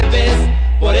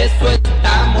por eso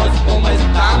estamos como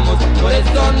estamos, por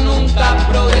eso nunca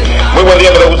progresamos. Muy buen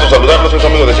día, me da gusto saludarlos, soy su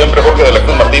amigo de siempre, Jorge de la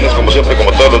Cruz Martínez, como siempre,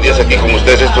 como todos los días aquí con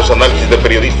ustedes. Esto es Análisis de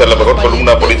Periodistas, la mejor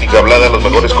columna política hablada, los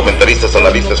mejores comentaristas,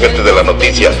 analistas, gente de la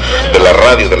noticia, de la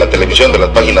radio, de la televisión, de las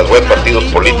páginas web, partidos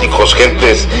políticos,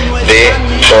 gentes de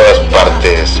todas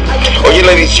partes. Hoy en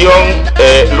la edición,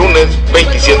 lunes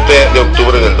 27 de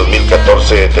octubre del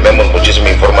 2014, tenemos muchísima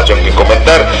información que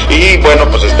comentar y bueno,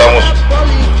 pues estamos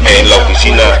en la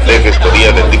oficina de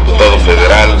gestoría del diputado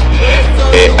federal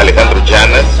Alejandro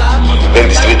Llanas, del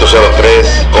distrito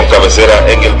 03, con cabecera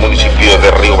en el municipio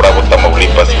de Río Bravo,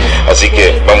 Tamaulipas. Así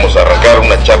que vamos a arrancar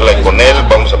una charla con él,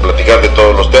 vamos a platicar de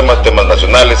todos los temas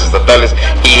nacionales, estatales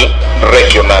y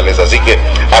regionales. Así que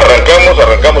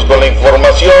arrancamos con la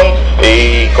información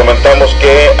y comentamos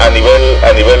que a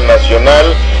nivel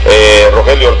nacional,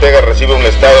 Rogelio Ortega recibe un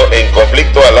estado en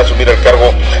conflicto al asumir el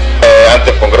cargo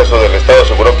ante el Congreso del Estado.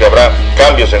 Aseguró que habrá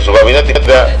cambios en su gabinete.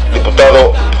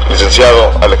 Diputado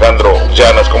licenciado Alejandro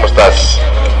Llanas, ¿cómo estás?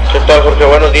 ¿Qué tal, Jorge?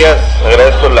 Buenos días.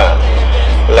 Agradezco la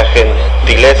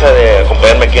gentileza de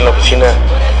acompañarme aquí en la oficina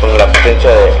con la presencia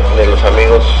de los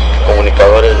amigos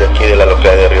comunicadores de aquí de la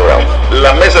localidad de Río Bravo.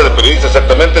 La mesa de periodistas,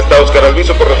 exactamente, está Óscar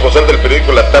Alvizo, corresponsal del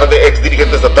periódico La Tarde, ex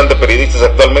dirigente estatal de periodistas,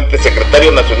 actualmente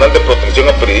secretario nacional de protección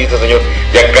a periodistas, señor,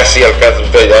 ya casi alcanza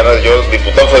usted, ya, yo,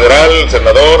 diputado federal,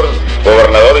 senador,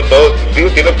 gobernador y todo, digo,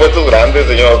 tiene puestos grandes,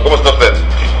 señor. ¿Cómo está usted?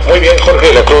 Muy bien, Jorge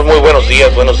de la Cruz, muy buenos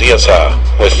días a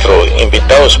nuestro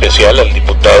invitado especial, al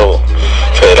diputado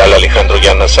federal Alejandro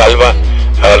Llanas Alba,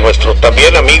 a nuestro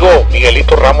también amigo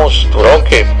Miguelito Ramos Durón,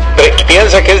 que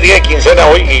piensa que es día de quincena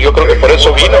hoy y yo creo que por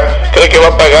eso vino, cree que va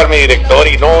a pagar mi director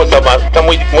y no, está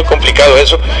muy complicado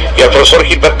eso, y al profesor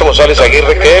Gilberto González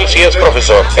Aguirre, que él sí es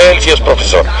profesor.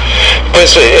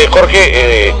 Pues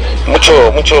Jorge,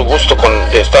 mucho gusto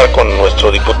de estar con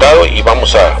nuestro diputado y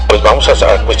vamos a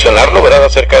cuestionarlo, ¿verdad?,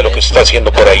 acerca de lo que se está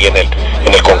haciendo por ahí en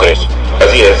el Congreso.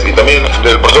 Así es, y también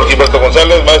el profesor Gilberto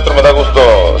González. Maestro, me da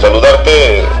gusto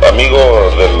saludarte,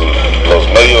 amigo de los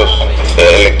medios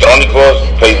electrónicos,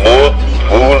 Facebook,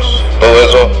 Google, todo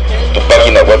eso, tu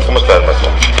página web. ¿Cómo estás, maestro?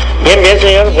 Bien,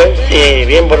 señor.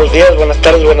 Bien, buenos días, buenas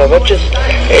tardes, buenas noches.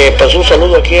 Pues un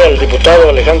saludo aquí al diputado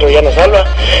Alejandro Llanas Alba,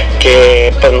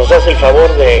 que pues nos hace el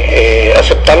favor de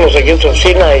aceptarnos aquí en su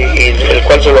oficina y el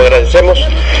cual se lo agradecemos.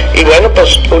 Y bueno,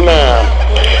 pues una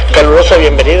calurosa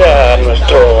bienvenida a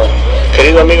nuestro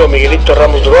querido amigo Miguelito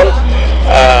Ramos Durón,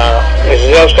 a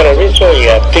licenciado Óscar Alvizo y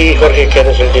a ti, Jorge, que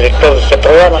eres el director de este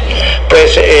programa.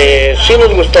 Pues sí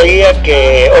nos gustaría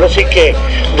que ahora sí que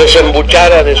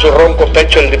desembuchara de su ronco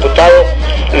pecho el diputado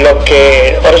lo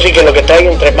que trae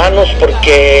entre manos,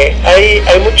 porque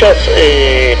hay muchas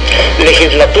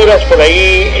legislaturas por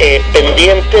ahí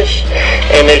pendientes,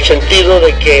 en el sentido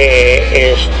de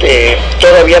que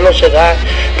todavía no se da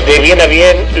de bien a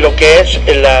bien lo que es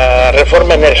la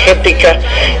reforma energética.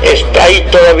 Hay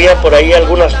todavía por ahí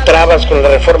algunas trabas con la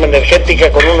reforma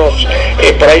energética, con unos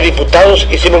por ahí diputados,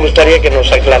 y sí me gustaría que nos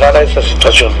aclarara esa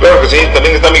situación. Claro que sí.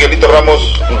 También está Miguelito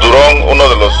Ramos Durón, uno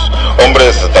de los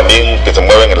hombres también que se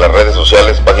mueven en las redes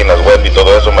sociales, páginas web y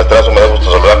todo eso. Maestrazo, me da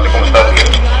gusto saludarte. ¿Cómo estás, Miguel?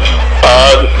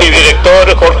 Mi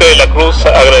director Jorge de la Cruz,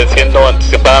 agradeciendo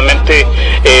anticipadamente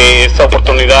esta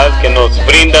oportunidad que nos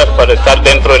brindas para estar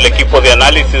dentro del equipo de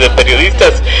análisis de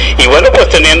periodistas, y bueno, pues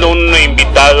teniendo un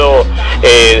invitado,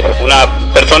 una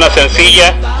persona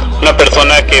sencilla, una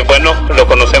persona que, bueno, lo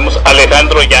conocemos,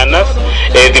 Alejandro Llanas,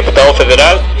 diputado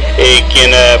federal,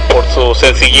 quien por su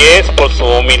sencillez, por su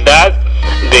humildad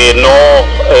de no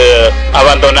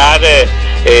abandonar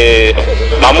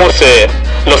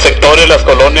los sectores, las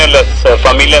colonias, las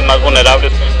familias más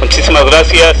vulnerables. Muchísimas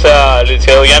gracias al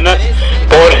licenciado Llanas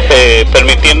por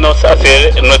permitirnos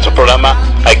hacer nuestro programa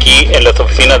aquí en las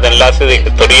oficinas de enlace de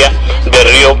gestoría de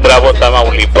Río Bravo,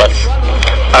 Tamaulipas.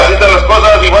 Así están las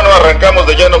cosas, y bueno, arrancamos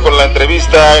de lleno con la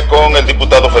entrevista con el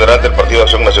diputado federal del Partido de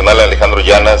Acción Nacional, Alejandro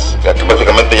Llanas, que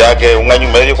prácticamente ya que un año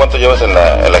y medio. ¿Cuánto llevas en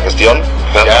la gestión?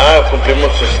 Ya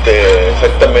cumplimos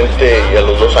exactamente ya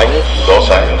los 2 años. 2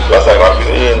 años, pasa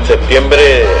rápido. Y en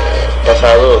septiembre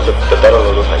pasado se completaron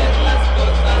los 2 años.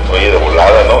 Oye, de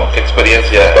volada, ¿no? ¿Qué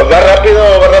experiencia? Pues va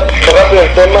rápido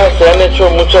el tema. Se han hecho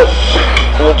muchas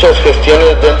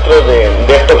gestiones dentro de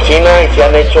esta oficina, y se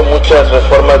han hecho muchas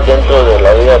reformas dentro de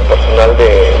la vida personal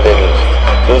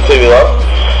de un servidor.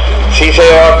 Sí se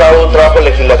lleva a cabo un trabajo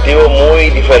legislativo muy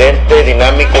diferente,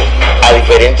 dinámico, a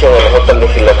diferencia de las otras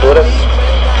legislaturas.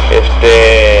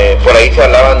 Por ahí se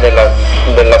hablaban de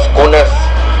las cunas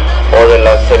o de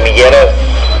las semilleras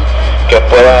que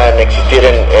puedan existir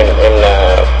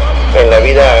en la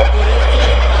vida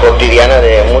cotidiana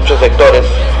de muchos sectores.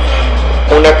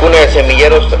 una cuna de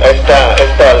semilleros a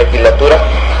esta legislatura,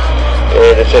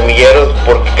 de semilleros,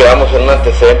 porque quedamos en un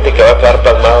antecedente que va a quedar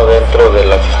plasmado dentro de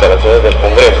las instalaciones del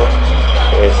Congreso,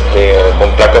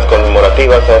 con placas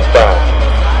conmemorativas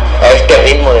a este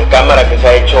ritmo de Cámara que se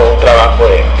ha hecho un trabajo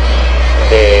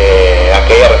de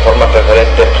aquella reforma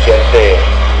preferente del presidente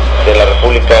de la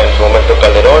República en su momento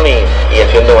Calderón y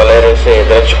haciendo valer ese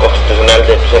derecho constitucional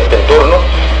del presidente en turno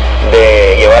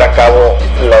de llevar a cabo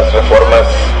las reformas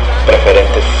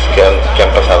preferentes que han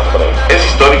pasado por ahí. Es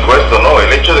histórico esto, ¿no?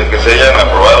 El hecho de que se hayan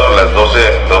aprobado las 12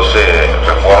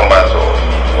 reformas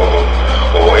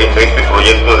o este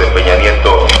proyecto de Peña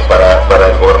Nieto para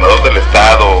el gobernador del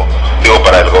estado,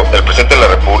 para el presidente de la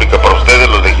República, para ustedes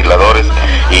los legisladores,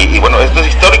 y bueno, esto es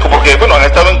histórico porque bueno, han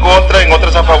estado en contra, en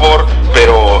otras a favor,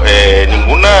 pero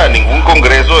ningún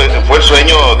congreso, fue el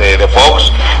sueño de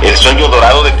Fox, el sueño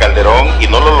dorado de Calderón, y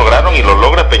no lo lograron, y lo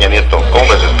logra Peña Nieto. ¿Cómo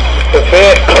ves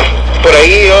esto? Por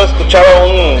ahí yo escuchaba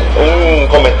un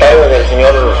comentario del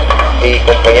señor y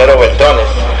compañero Beltrones,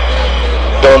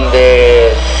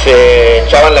 donde se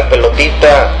echaban la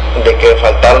pelotita de que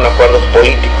faltaron acuerdos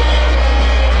políticos,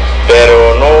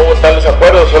 pero no hubo tales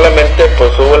acuerdos, solamente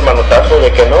pues hubo el manotazo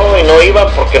de que no, y no iban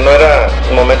porque no era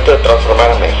el momento de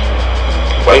transformar a México.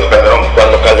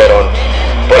 Cuando Calderón.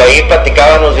 Por ahí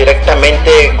platicábamos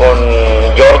directamente con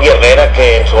Jorge Herrera,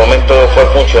 que en su momento fue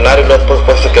funcionario y después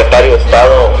fue secretario de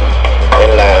Estado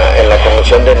en la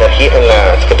Comisión de Energía, en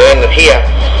la Secretaría de Energía,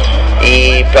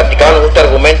 y platicábamos este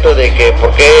argumento de que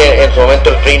por qué en su momento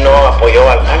el PRI no apoyó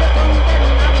al PAN,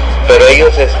 pero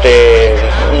ellos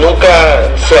nunca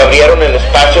se abrieron el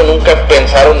espacio, nunca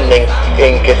pensaron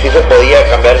en que sí se podía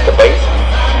cambiar este país.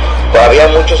 Había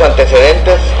muchos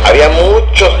antecedentes, había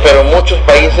muchos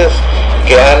países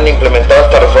que han implementado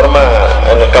esta reforma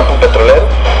en el campo petrolero,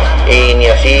 y ni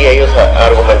así ellos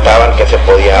argumentaban que se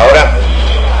podía. Ahora,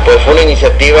 pues fue una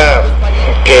iniciativa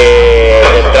que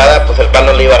de entrada pues el PAN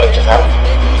no le iba a rechazar.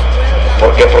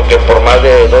 ¿Por qué? Porque por más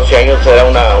de 12 años era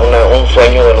un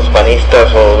sueño de los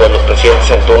panistas o de los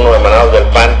presidentes en turno emanados del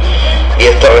PAN, y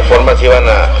estas reformas iban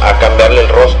a cambiarle el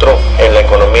rostro en la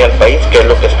economía del país, que es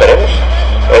lo que esperemos.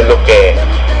 Es lo que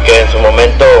en su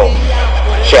momento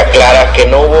se aclara, que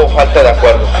no hubo falta de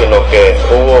acuerdo, sino que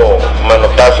hubo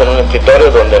manotazo en un escritorio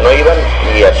donde no iban,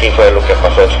 y así fue lo que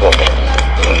pasó en su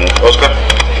momento. Oscar.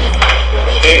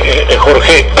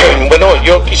 Jorge, bueno,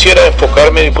 yo quisiera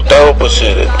enfocarme, diputado, pues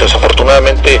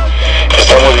desafortunadamente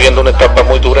estamos viviendo una etapa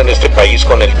muy dura en este país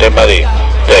con el tema de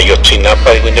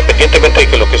Ayotzinapa, digo, independientemente de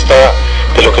que lo que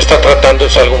está tratando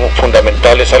es algo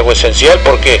fundamental, es algo esencial,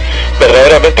 porque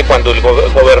verdaderamente cuando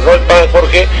gobernó el PAN,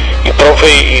 Jorge y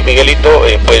profe y Miguelito,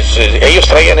 pues ellos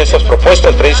traían esas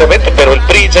propuestas precisamente, pero el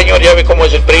PRI, señor, ya ve cómo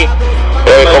es el PRI,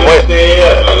 cómo es.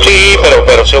 Sí,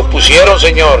 pero se opusieron,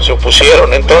 señor, se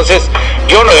opusieron. Entonces,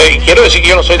 yo no, quiero decir que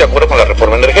yo no estoy de acuerdo con la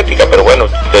reforma energética, pero bueno,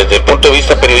 desde el punto de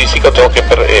vista periodístico tengo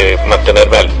que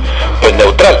mantenerme pues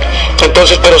neutral.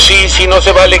 Entonces, pero sí no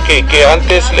se vale que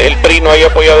antes el PRI no haya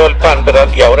apoyado al PAN, ¿verdad?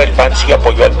 Y ahora el PAN sí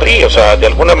apoyó al PRI, o sea, de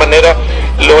alguna manera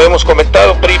lo hemos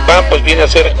comentado, PRI-PAN pues viene a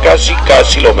ser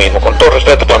casi lo mismo, con todo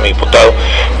respeto para mi diputado,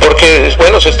 porque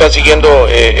bueno, se están siguiendo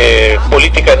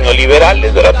políticas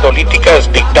neoliberales, ¿verdad?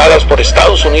 Políticas dictadas por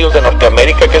Estados Unidos de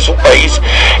Norteamérica, que es un país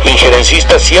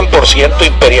injerencista 100%,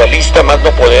 imperialista, más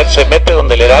no poder, se mete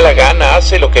donde le da la gana,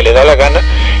 hace lo que le da la gana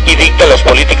y dicta las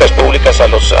políticas públicas a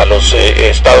los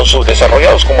estados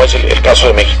subdesarrollados, como es el caso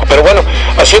de México. Pero bueno,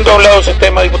 haciendo a un lado ese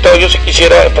tema, diputado, yo sí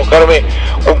quisiera enfocarme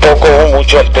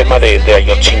mucho al tema de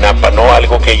Ayotzinapa, ¿no?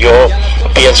 Algo que yo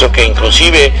pienso que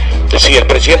inclusive si el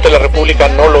presidente de la República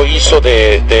no lo hizo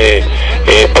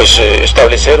pues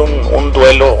establecer un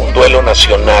duelo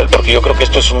nacional, porque yo creo que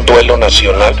esto es un duelo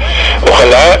nacional.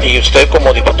 Ojalá y usted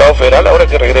como diputado federal, ahora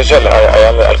que regrese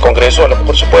al Congreso, a lo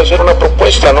mejor se puede hacer una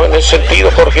propuesta, ¿no? En ese sentido,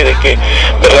 Jorge, de que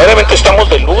verdaderamente estamos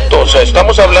de luto, o sea,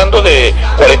 estamos hablando de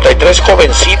 43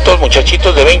 jovencitos,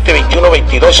 muchachitos de 20, 21,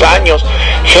 22 años,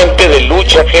 gente de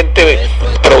lucha, gente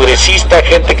progresista,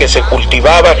 gente que se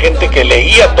cultivaba, gente que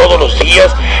leía todos los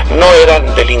días, no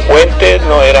eran delincuentes,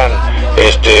 no eran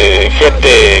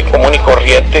gente común y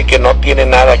corriente que no tiene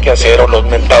nada que hacer, o los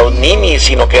mentados ninis,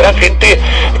 sino que eran gente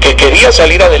que quería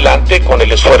salir adelante con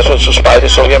el esfuerzo de sus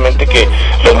padres, obviamente que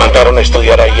los mandaron a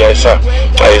estudiar ahí a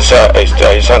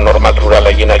esa normal rural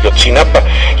allí en Ayotzinapa,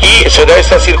 y se da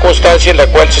esta circunstancia en la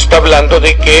cual se está hablando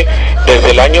de que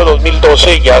desde el año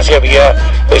 2012 ya se había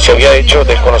hecho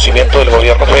del conocimiento del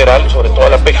gobierno federal, sobre todo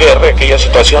la PGR, aquella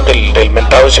situación del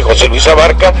mentado ese José Luis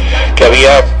Abarca, que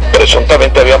había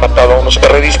presuntamente había matado a unos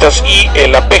periodistas, y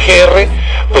la PGR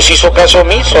pues hizo caso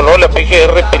omiso, ¿no? La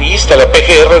PGR priista, la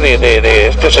PGR de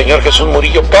este señor Jesús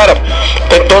Murillo Caram.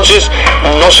 Entonces,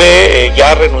 no sé,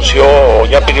 ya renunció,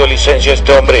 ya pidió licencia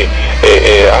este hombre,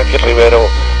 Ángel Rivero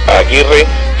Aguirre,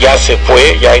 ya se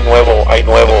fue, ya hay nuevo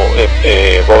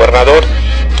gobernador.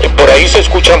 Por ahí se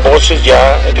escuchan voces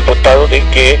ya, diputado, de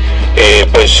que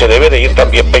pues se debe de ir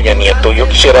también Peña Nieto. Yo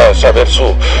quisiera saber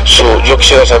su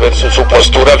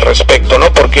postura al respecto,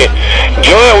 ¿no? Porque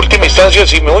yo a última instancia,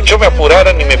 si mucho me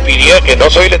apuraran y me pidiera, que no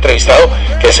soy el entrevistado,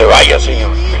 que se vaya, señor.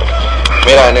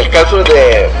 Mira, en el caso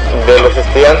de los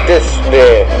estudiantes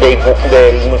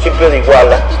del municipio de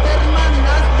Iguala,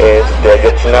 de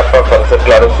Ayotzinapa, para ser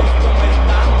claros,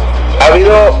 ha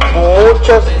habido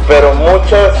muchas, pero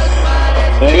muchas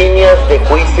líneas de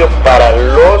juicio para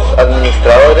los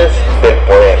administradores del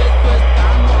poder.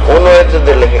 Uno es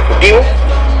desde el Ejecutivo,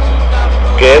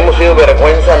 que hemos sido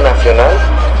vergüenza nacional,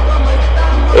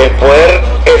 el poder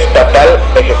estatal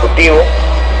ejecutivo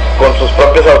con sus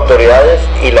propias autoridades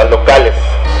y las locales.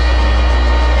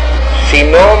 Si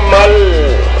no mal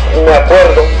me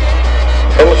acuerdo,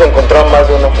 hemos encontrado más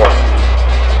de una fosa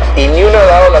y ni uno ha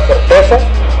dado la certeza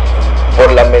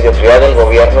por la mediocridad del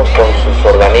gobierno con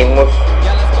sus organismos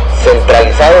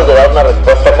centralizados de dar una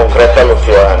respuesta concreta a los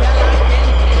ciudadanos.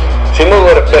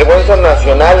 Hicimos vergüenza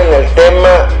nacional en el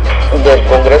tema del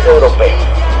Congreso Europeo.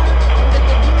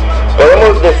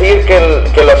 Podemos decir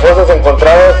que las fosas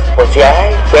encontradas, pues sí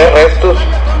hay restos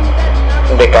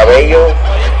de cabello,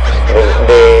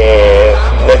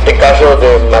 en este caso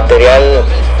de material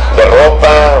de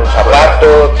ropa,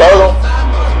 zapatos, todo,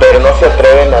 pero no se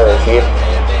atreven a decir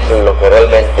lo que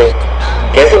realmente,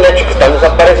 que es un hecho que están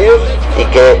desaparecidos y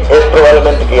que es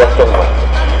probablemente que ya estén muertos.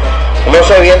 No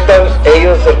se avientan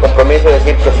ellos el compromiso de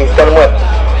decir que sí están muertos,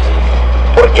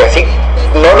 porque así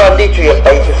no lo han dicho y el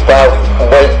país está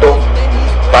vuelto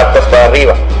patas para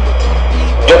arriba.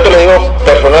 Yo te lo digo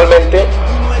personalmente,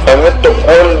 a mí me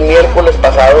tocó el miércoles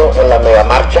pasado en la mega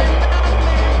marcha,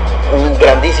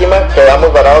 grandísima,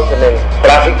 quedamos varados en el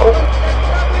tráfico,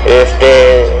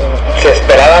 se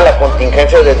esperaba la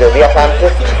contingencia desde días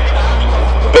antes,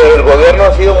 pero el gobierno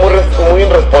ha sido muy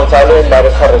irresponsable en dar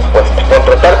esa respuesta,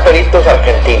 contratar peritos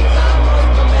argentinos.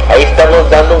 Ahí estamos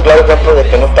dando un claro ejemplo de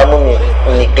que no estamos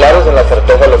ni claros en la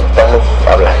certeza de lo que estamos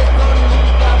hablando.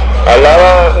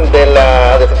 Hablaba de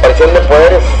la desaparición de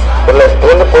poderes. Pues la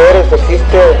desaparición de poderes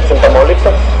existe en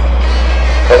Tamaulipas,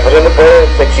 la desaparición de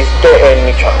poderes existe en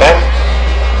Michoacán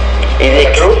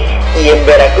y en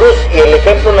Veracruz, y el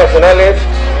ejemplo nacional es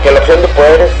que la acción de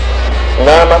poderes,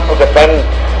 nada más porque están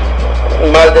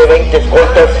más de 20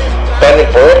 escoltas, está en el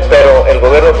poder, pero el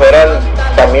gobierno federal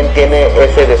también tiene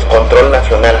ese descontrol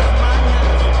nacional,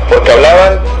 porque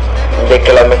hablaban de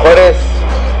que las mejores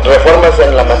reformas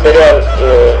en la materia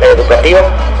educativa,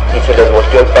 y se les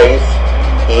volteó el país,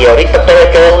 y ahorita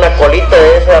todavía queda una colita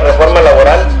de esa reforma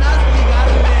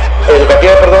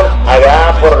educativa,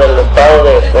 allá por el estado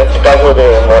en este caso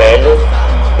de Morelos,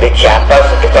 de Chiapas,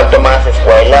 que están tomadas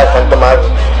escuelas, están tomadas.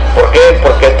 ¿Por qué?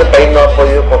 Porque este país no ha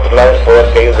podido controlar el poder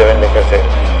que ellos deben de ejercer.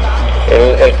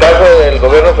 El caso del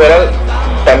gobierno federal,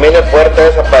 también el poder está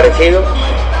desaparecido,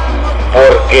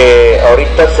 porque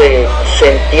ahorita se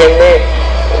entiende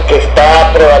que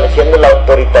está prevaleciendo el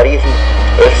autoritarismo,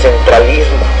 el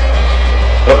centralismo.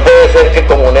 No puede ser que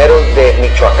comuneros de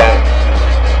Michoacán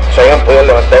se hayan podido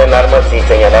levantar en armas y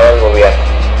señalar al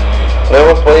gobierno. No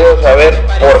hemos podido saber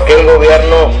por qué el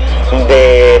gobierno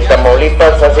de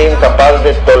Tamaulipas ha sido incapaz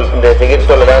de seguir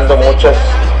tolerando muchas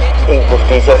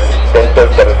injusticias dentro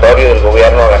del territorio del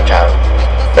gobierno agachado.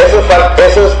 Eso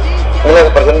es una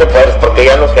desaparición de poderes, porque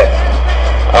ya no se hace.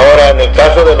 Ahora, en el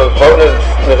caso de los jóvenes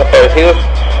desaparecidos,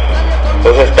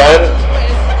 pues están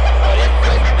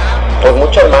pues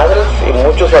muchas madres y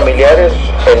muchos familiares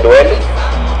en duelo.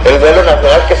 El duelo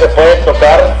nacional que se puede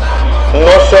tocar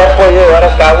no se ha podido llevar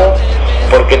a cabo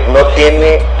porque no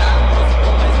tiene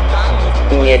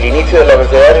ni el inicio del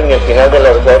abecedario ni el final del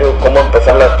abecedario cómo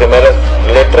empezar las primeras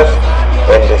letras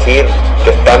en decir que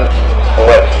están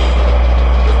muertos.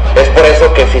 Es por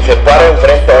eso que si se para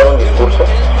enfrente a dar un discurso,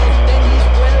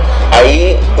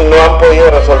 ahí no han podido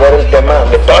resolver el tema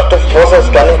de todas estas cosas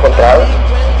que han encontrado.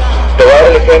 Te voy a dar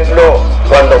el ejemplo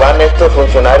cuando van estos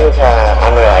funcionarios a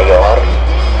Nueva York,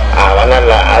 van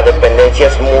a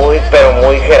dependencias pero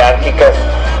muy jerárquicas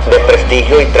de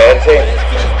prestigio y traerse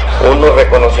unos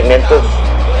reconocimientos,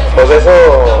 pues eso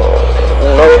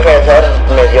no deja de ser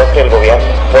mediocre el gobierno.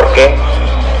 ¿Por qué?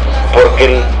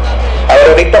 Porque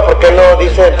ahorita, ¿por qué no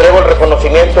dice entrego el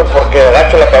reconocimiento? Porque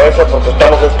agacho la cabeza, porque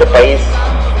estamos en este país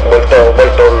vuelto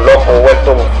loco,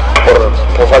 vuelto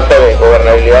por falta de gobernabilidad.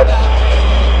 gobernabilidad.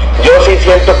 Yo sí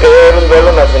siento que debe haber un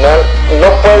duelo nacional. No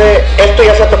puede, esto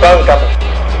ya se ha tocado en Cámara.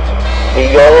 Y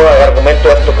yo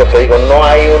argumento esto que te digo, no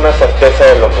hay una certeza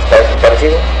de lo que está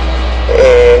desaparecido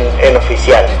en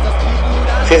oficial.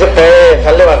 Sí se puede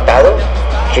estar levantado.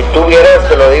 Si tú vieras,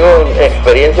 te lo digo en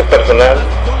experiencia personal,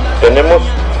 tenemos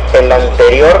el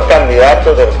anterior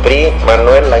candidato del PRI,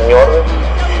 Manuel Lañorre,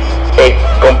 el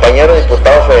compañero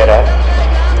diputado federal,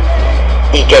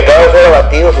 y que acaba de ser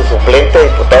abatido su suplente de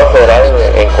diputado federal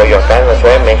en Coyoacán, en la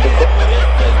Ciudad de México.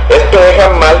 Esto deja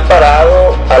mal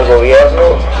parado al gobierno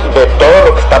de todo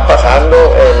lo que está pasando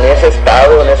en ese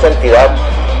estado, en esa entidad.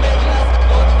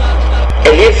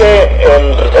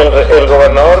 El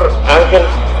gobernador Ángel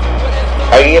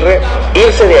Aguirre,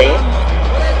 irse de ahí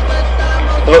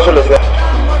no soluciona.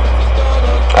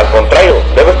 Al contrario,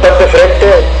 debe estar de frente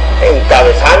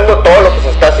encabezando todo lo que se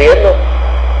está haciendo,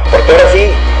 porque ahora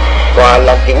sí, a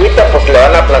la antigüita pues le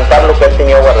van a plantar lo que él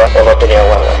tenía guardado o no tenía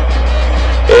guardado.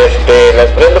 La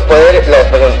expresión de poder,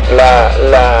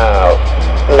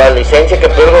 la licencia que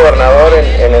pidió el gobernador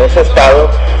en ese estado,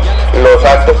 los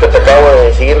actos que te acabo de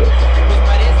decir.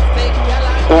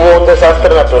 Hubo un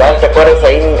desastre natural, ¿te acuerdas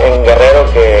ahí en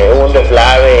Guerrero que hubo un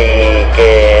deslave y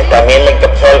que también le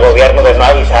encabezó el gobierno de no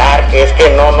avisar, que es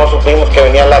que no supimos que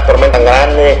venía la tormenta tan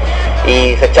grande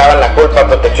y se echaban la culpa a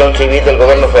Protección Civil del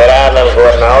gobierno federal, al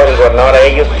gobernador y el gobernador a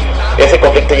ellos? Ese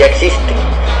conflicto ya existe.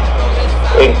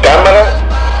 En Cámara,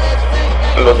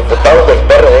 los diputados del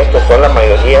PRD, que son la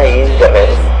mayoría ahí en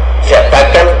Guerrero, se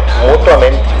atacan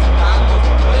mutuamente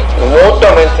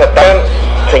se atacan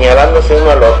señalándose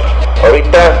uno al otro.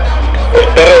 Ahorita el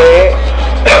PRD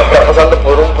está pasando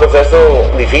por un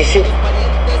proceso difícil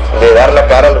de dar la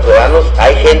cara a los ciudadanos.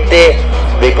 Hay gente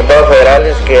de diputados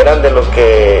federales que eran de los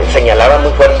que señalaban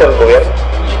muy fuerte al gobierno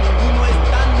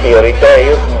y ahorita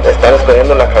ellos están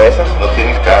escondiendo la cabeza. No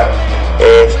tienen cara.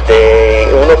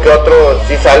 Uno que otro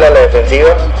sí sale a la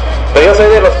defensiva, pero yo soy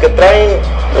de los que traen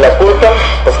la culpa,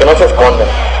 pues que no se escondan.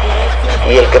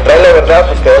 Y el que trae la verdad,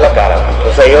 pues que dé la cara.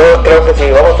 O sea, yo creo que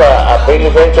si vamos a pedir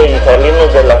licencia y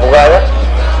salirnos de la jugada,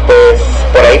 pues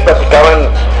por ahí platicaban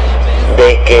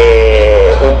de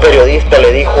que un periodista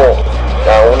le dijo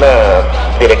a una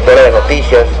directora de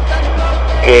noticias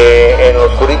que en lo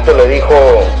oscurito le dijo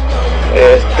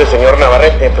señor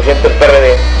Navarrete, el presidente del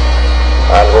PRD,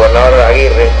 al gobernador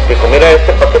Aguirre, dijo: mira,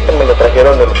 este paquete me lo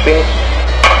trajeron de los Pinos,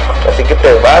 así que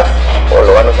te vas o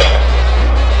lo van a sacar.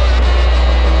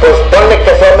 Pues ponle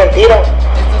que sea mentira,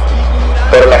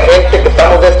 pero la gente que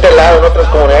estamos de este lado en otras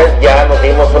comunidades ya nos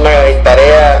dimos una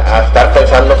tarea a estar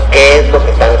pensando qué es lo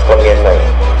que están escondiendo ahí.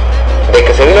 De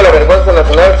que se vino la vergüenza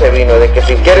nacional, se vino. De que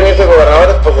si quieren irse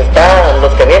gobernadores, pues están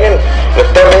los que vienen. El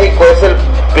Estado de México es el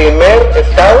primer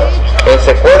estado en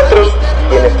secuestros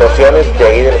y en extorsiones de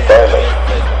ahí del Estado de México.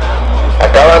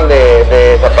 Acaban de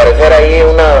desaparecer ahí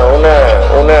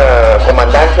una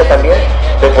comandancia también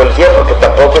de policía, porque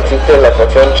tampoco existe la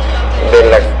cuestión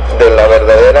de la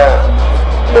verdadera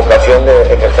vocación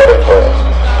de ejercer el poder.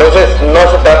 Entonces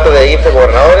no se trata de irse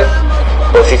gobernadores,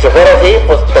 pues si se fuera así,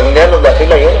 pues tendríamos la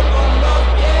fila llena,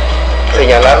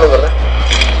 señalarlos, ¿verdad?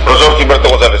 Profesor GILBERTO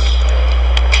González.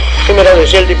 Sí, mira,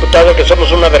 decía el diputado que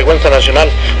somos una vergüenza nacional,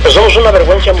 pues somos una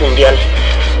vergüenza mundial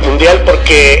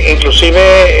porque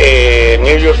inclusive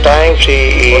New York Times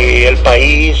y El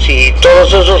País y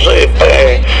todos esos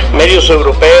medios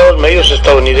europeos, medios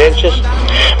estadounidenses,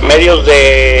 medios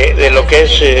de lo que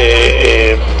es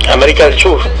América del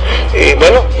Sur,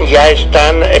 bueno, ya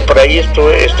están, por ahí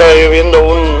estaba yo viendo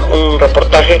un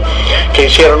reportaje que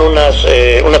hicieron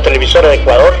una televisora de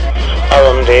Ecuador, a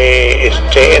donde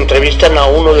entrevistan a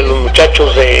uno de los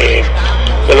muchachos de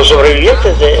los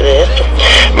sobrevivientes de esto.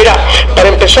 Mira, para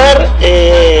empezar,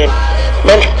 he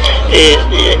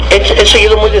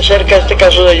seguido muy de cerca este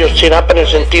caso de Ayotzinapa, en el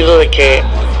sentido de que,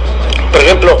 por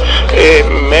ejemplo,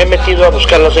 me he metido a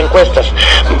buscar las encuestas.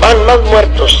 Van más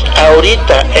muertos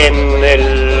ahorita en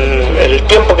el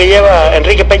tiempo que lleva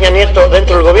Enrique Peña Nieto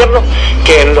dentro del gobierno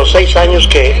que en los 6 años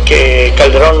que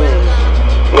Calderón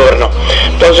gobernó.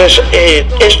 Entonces,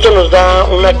 esto nos da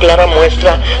una clara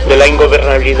muestra de la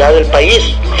ingobernabilidad del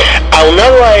país.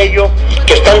 Aunado a ello,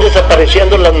 que están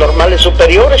desapareciendo las normales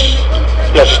superiores,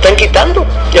 las están quitando,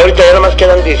 y ahorita ya nada más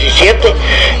quedan 17,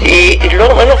 y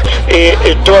luego, bueno,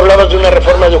 tú hablabas de una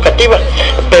reforma educativa,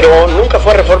 pero nunca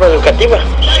fue reforma educativa,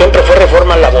 siempre fue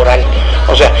reforma laboral.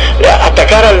 O sea,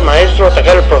 atacar al maestro,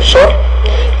 atacar al profesor,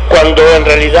 cuando en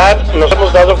realidad nos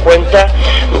hemos dado cuenta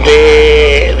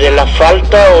de la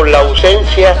falta o la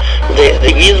ausencia de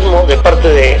activismo de parte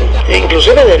de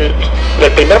inclusive del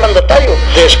primer mandatario.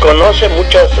 Desconoce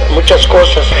muchas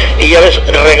cosas, y ya ves,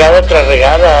 regada tras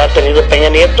regada ha tenido Peña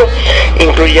Nieto,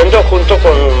 incluyendo junto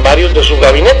con varios de su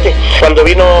gabinete. Cuando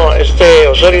vino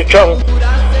Osorio Chong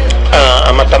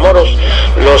a Matamoros,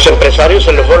 los empresarios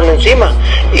se le fueron encima,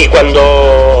 y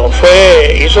cuando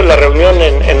hizo la reunión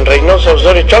en Reynosa,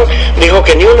 Osorio Chong dijo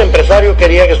que ni un empresario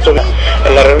quería que estuviera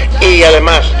en la reunión, y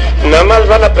además nada más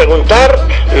van a preguntar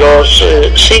los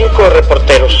 5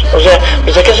 reporteros. O sea,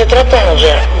 ¿pues de qué se trata? O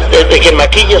sea, de que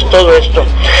maquilles todo esto.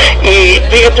 Y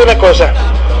fíjate una cosa,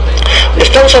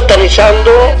 están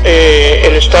satanizando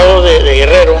el estado de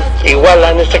Guerrero,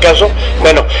 Iguala en este caso.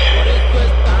 Bueno,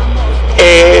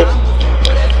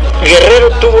 Guerrero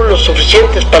tuvo los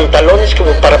suficientes pantalones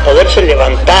como para poderse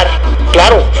levantar.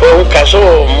 Claro, fue un caso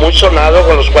muy sonado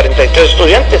con los 43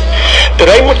 estudiantes,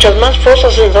 pero hay muchas más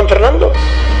fosas en San Fernando.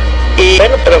 Y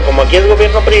bueno, pero como aquí es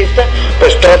gobierno priista,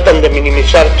 pues tratan de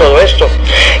minimizar todo esto.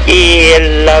 Y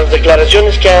las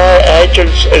declaraciones que ha hecho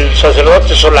el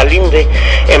sacerdote Solalinde,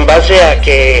 en base a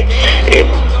que es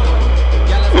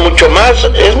mucho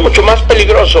más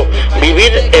peligroso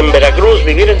vivir en Veracruz,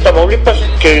 vivir en Tamaulipas,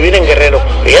 que vivir en Guerrero.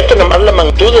 Fíjate nomás la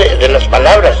magnitud de las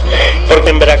palabras, porque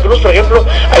en Veracruz, por ejemplo,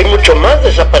 hay mucho más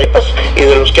desaparecidos y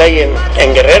de los que hay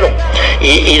en Guerrero,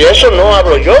 y de eso no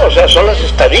hablo yo, o sea, son las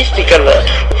estadísticas.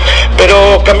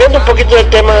 Pero cambiando un poquito de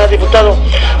tema, diputado,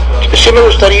 sí me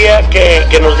gustaría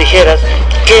que nos dijeras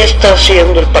qué está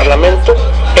haciendo el Parlamento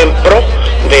en pro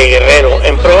de Guerrero,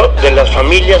 en pro de las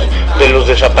familias de los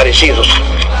desaparecidos.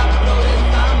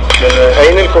 Ahí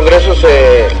en el Congreso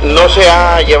no se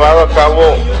ha llevado a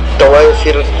cabo, te voy a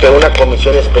decir, que una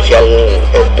comisión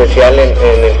especial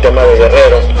en el tema de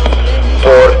Guerrero,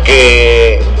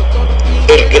 porque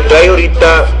el que trae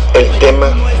ahorita el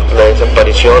tema, la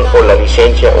desaparición o la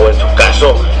licencia, o en su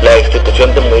caso la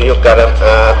destitución de Murillo Karam,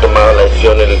 ha tomado la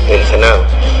decisión el Senado,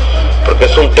 porque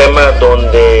es un tema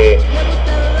donde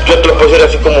yo te lo puedo decir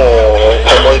así como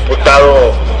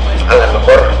diputado, a lo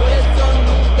mejor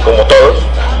como todos,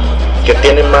 que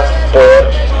tienen más poder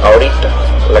ahorita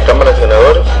la Cámara de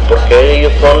Senadores, porque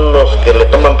ellos son los que le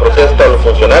toman protesta a los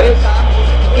funcionarios,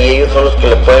 y ellos son los que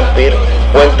le pueden pedir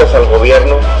cuentas al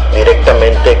gobierno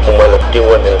directamente, como el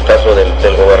activo en el caso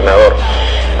del gobernador.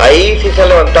 Ahí sí se han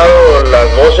levantado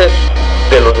las voces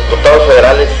de los diputados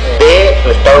federales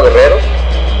del estado de Guerrero,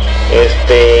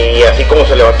 y así como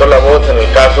se levantó la voz en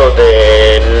el caso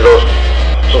de los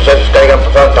sucesos que hayan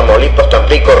pasado en Tamaulipas,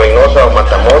 Tampico, Reynosa o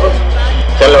Matamoros,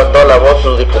 se han levantado la voz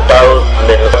los diputados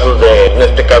en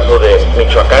este caso de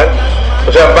Michoacán.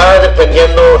 O sea, va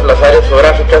dependiendo las áreas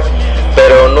geográficas,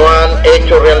 pero no han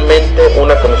hecho realmente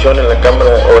una comisión en la Cámara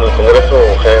o en el Congreso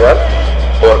General,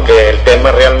 porque el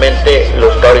tema realmente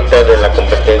lo está ahorita de la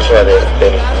competencia del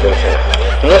Senado.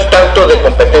 No es tanto de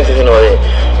competencia, sino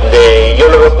yo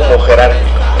lo veo como jerárquico,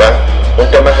 ¿verdad? Un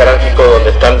tema jerárquico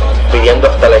donde están pidiendo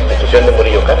hasta la institución de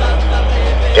Murillo Karam,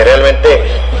 que realmente,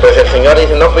 pues el señor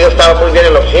dice, no, pues yo estaba muy bien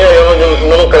en la oficina, yo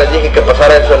nunca les dije que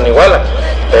pasara eso en Iguala,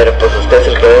 pero pues usted es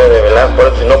el que debe de velar por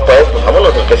eso. Si no puede, pues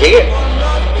vámonos, el que sigue.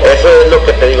 Eso es lo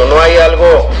que te digo, no hay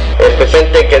algo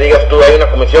presente que digas tú, hay una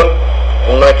comisión,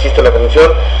 no existe la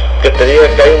comisión, que te diga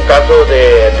que hay un caso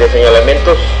de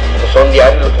señalamientos, son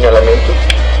diarios los señalamientos,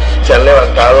 se han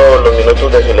levantado los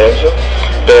minutos de silencio,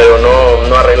 pero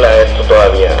no arregla esto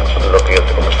todavía, lo que yo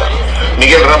te comentaba.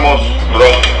 Miguel Ramos,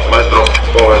 maestro,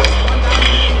 ¿cómo ves?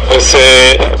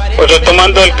 Pues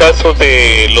retomando el caso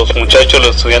de los muchachos,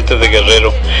 los estudiantes de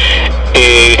Guerrero,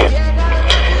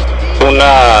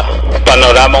 una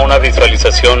panorama, una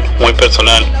visualización muy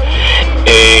personal.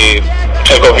 El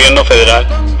gobierno federal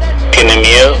tiene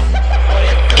miedo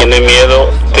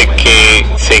de que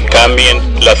se cambien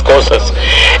las cosas.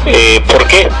 ¿Por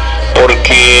qué?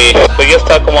 Porque pues ya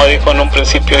está, como dijo en un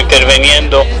principio,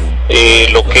 interviniendo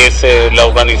lo que es la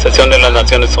Organización de las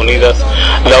Naciones Unidas,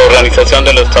 la Organización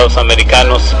de los Estados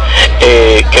Americanos,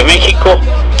 que México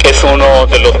es uno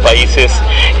de los países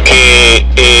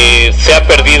que se ha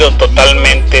perdido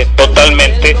totalmente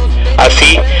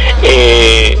así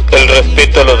el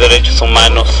respeto a los derechos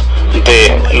humanos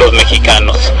de los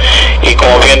mexicanos. Y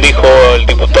como bien dijo el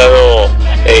diputado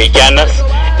Llanas,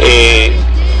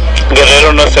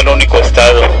 Guerrero no es el único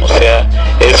estado, o sea,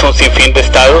 es un sinfín de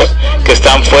estados que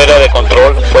están fuera de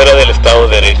control, fuera del Estado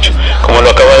de Derecho, como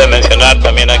lo acaba de mencionar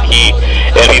también aquí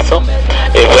ALVIZO.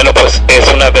 Bueno, pues es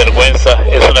una vergüenza,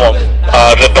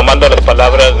 retomando las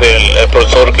palabras del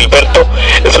profesor Gilberto,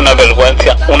 es una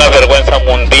vergüenza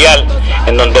mundial,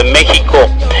 en donde México,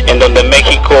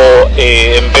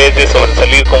 en vez de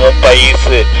sobresalir como un país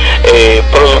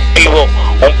productivo,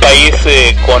 un país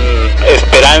con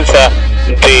esperanza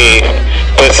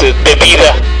de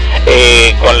vida,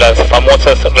 con las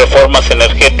famosas reformas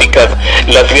energéticas,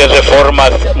 las 10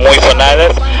 reformas muy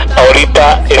sonadas.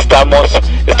 Ahorita estamos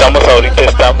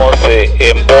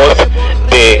en voz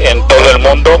en todo el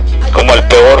mundo como el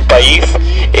peor país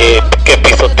que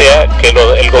pisotea,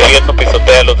 el gobierno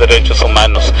pisotea los derechos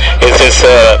humanos. Esa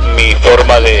es mi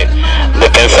forma de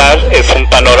pensar, es un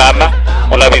panorama,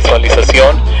 una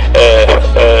visualización.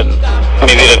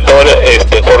 Mi director,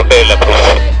 Jorge de la Cruz.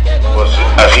 Pues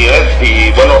así es.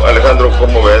 Y bueno, Alejandro,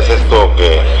 ¿cómo ves esto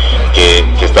que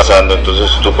está pasando? Entonces,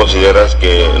 ¿tú consideras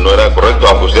que no era correcto?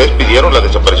 Aunque ustedes pidieron la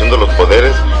desaparición de los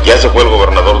poderes, ya se fue el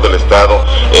gobernador del estado,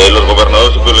 los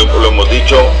gobernadores, lo hemos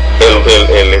dicho,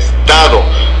 el estado,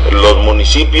 los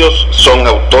municipios son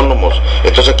autónomos.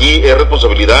 Entonces aquí es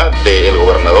responsabilidad del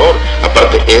gobernador,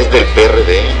 aparte es del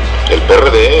PRD. El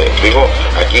PRD, digo,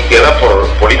 aquí queda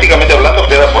políticamente hablando,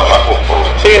 queda por abajo.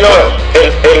 Sí, no,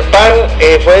 el PAN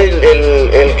fue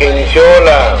el que inició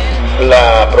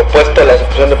la propuesta de la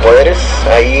separación de poderes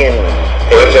ahí en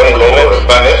el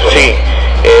PAN, eso. Sí,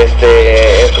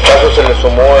 en su caso se le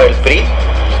sumó el PRI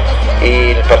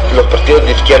y los partidos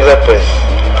de izquierda, pues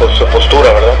su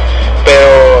postura, ¿verdad?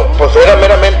 Pero pues era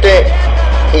meramente,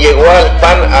 llegó al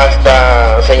PAN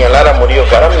hasta señalar a Murillo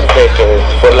Karam de que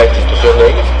fue la institución de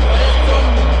ellos.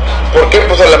 ¿Por qué?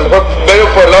 Pues a lo mejor veo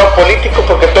por el lado político,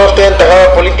 porque todos tienen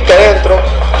tajada política adentro.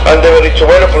 Han de haber dicho,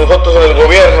 bueno, pues nosotros en el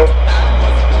gobierno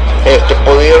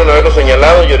pudieron haberlo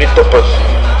señalado y ahorita pues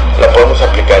la podemos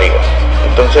aplicar igual.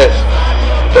 Entonces,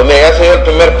 pues mira, ya se dio el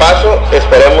primer paso,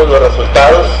 esperemos los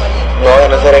resultados, no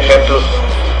van a ser ejemplos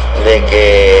de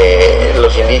que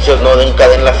los indicios nunca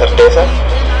den la certeza,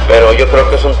 pero yo creo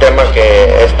que es un tema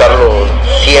que estarlo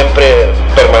siempre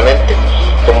permanente.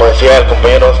 Como decía el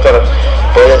compañero Oscar,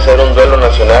 puede ser un duelo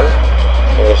nacional.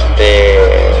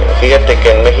 Fíjate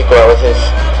que en México a veces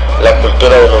la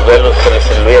cultura de los duelos se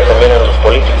les olvida también a los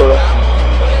políticos, ¿no?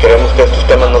 Queremos que estos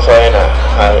temas no se vayan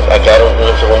a quedar en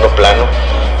un segundo plano,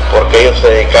 porque ellos se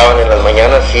dedicaban en las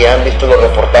mañanas. Si han visto los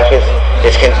reportajes,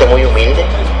 es gente muy humilde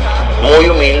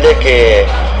que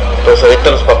pues ahorita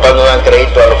los papás no dan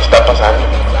crédito a lo que está pasando.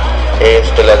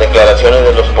 Las declaraciones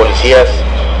de los policías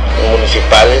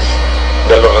municipales,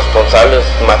 de los responsables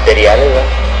materiales, ¿no?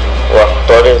 O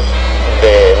actores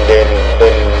de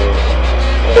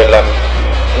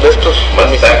estos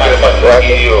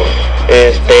municipios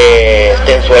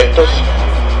estén sueltos.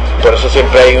 Por eso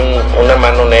siempre hay una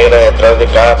mano negra detrás de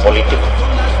cada político,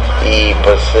 y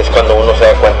pues es cuando uno se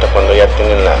da cuenta, cuando ya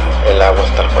tienen el agua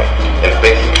hasta el cuello. El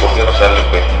pez, ¿por qué no sale el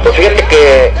pez? Pues fíjate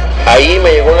que ahí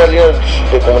me llegó una línea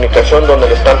de comunicación donde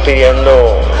le están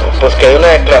pidiendo pues que dé una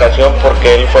declaración,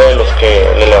 porque él fue de los que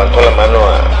le levantó la mano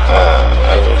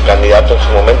al candidato en su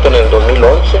momento, en el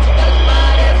 2011,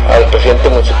 al presidente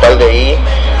municipal de ahí.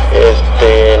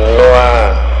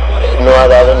 No ha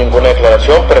dado ninguna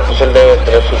declaración, pero pues él debe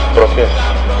tener sus propias.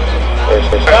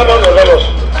 Vamos, nos vemos.